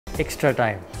extra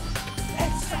time.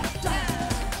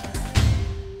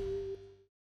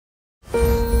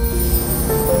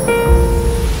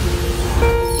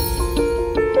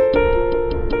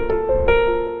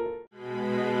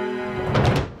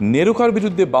 নেরুকার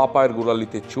বিরুদ্ধে বা পায়ের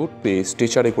গোড়ালিতে চোট পেয়ে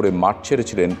স্ট্রেচারে করে মাঠ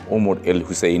ছেড়েছিলেন ওমর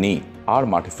এলহুসেইনি। আর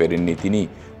মাঠে ফেরেননি তিনি,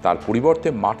 তার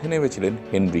পরিবর্তে মাঠে নেমেছিলেন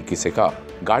হেনরি কিসেকা।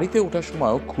 গাড়িতে ওঠার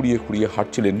সময়ও খুঁড়িয়ে খুঁড়িয়ে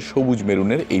হাঁটছিলেন সবুজ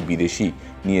মেরুনের এই বিদেশি।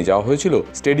 নিয়ে যাওয়া হয়েছিল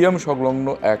স্টেডিয়াম সংলগ্ন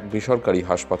এক বেসরকারি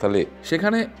হাসপাতালে।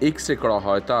 সেখানে এক্স-রে করা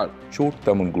হয় তার। চোট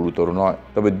তেমন গুরুতর নয়,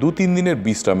 তবে 2-3 দিনের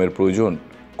বিশ্রামের প্রয়োজন।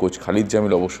 কোচ খালিদ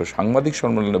জামিল অবশ্য সাংবাদিক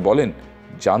সম্মেলনে বলেন,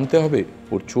 জানতে হবে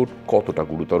ওর চোট কতটা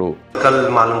গুরুতর। कल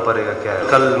मालूम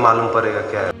पड़ेगा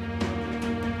क्या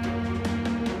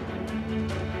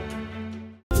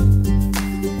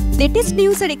লেটেস্ট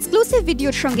নিউজ আর এক্সক্লুসিভ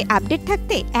ভিডিওর সঙ্গে আপডেট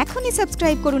থাকতে এখনই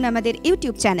সাবস্ক্রাইব করুন আমাদের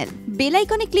ইউটিউব চ্যানেল। বেল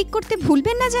আইকনে ক্লিক করতে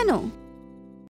ভুলবেন না যেন।